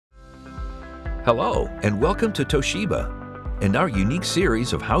Hello, and welcome to Toshiba and our unique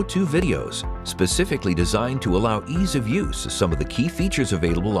series of how-to videos, specifically designed to allow ease of use of some of the key features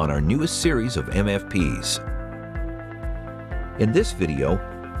available on our newest series of MFPs. In this video,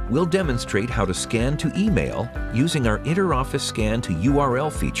 we'll demonstrate how to scan to email using our Inter-Office Scan to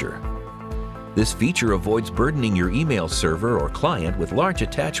URL feature. This feature avoids burdening your email server or client with large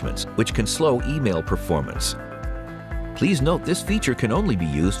attachments, which can slow email performance. Please note this feature can only be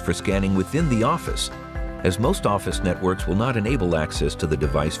used for scanning within the office, as most office networks will not enable access to the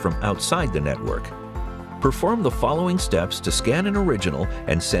device from outside the network. Perform the following steps to scan an original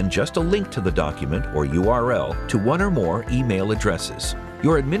and send just a link to the document or URL to one or more email addresses.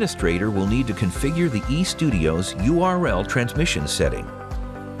 Your administrator will need to configure the eStudio's URL transmission setting.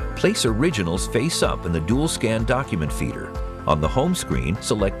 Place originals face up in the dual scan document feeder. On the home screen,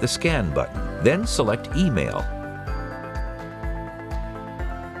 select the Scan button, then select Email.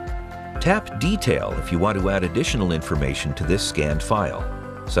 Tap Detail if you want to add additional information to this scanned file,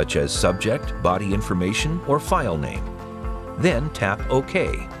 such as subject, body information, or file name. Then tap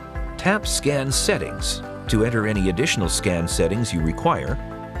OK. Tap Scan Settings to enter any additional scan settings you require,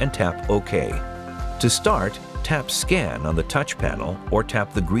 and tap OK. To start, tap Scan on the touch panel or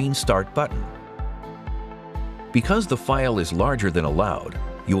tap the green Start button. Because the file is larger than allowed,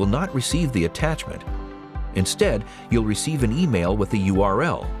 you will not receive the attachment. Instead, you'll receive an email with a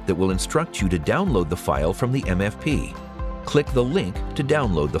URL that will instruct you to download the file from the MFP. Click the link to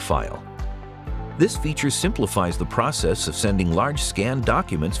download the file. This feature simplifies the process of sending large scanned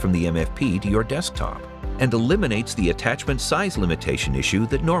documents from the MFP to your desktop and eliminates the attachment size limitation issue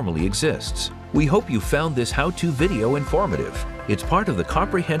that normally exists. We hope you found this how-to video informative. It's part of the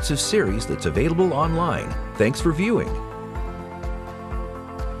comprehensive series that's available online. Thanks for viewing.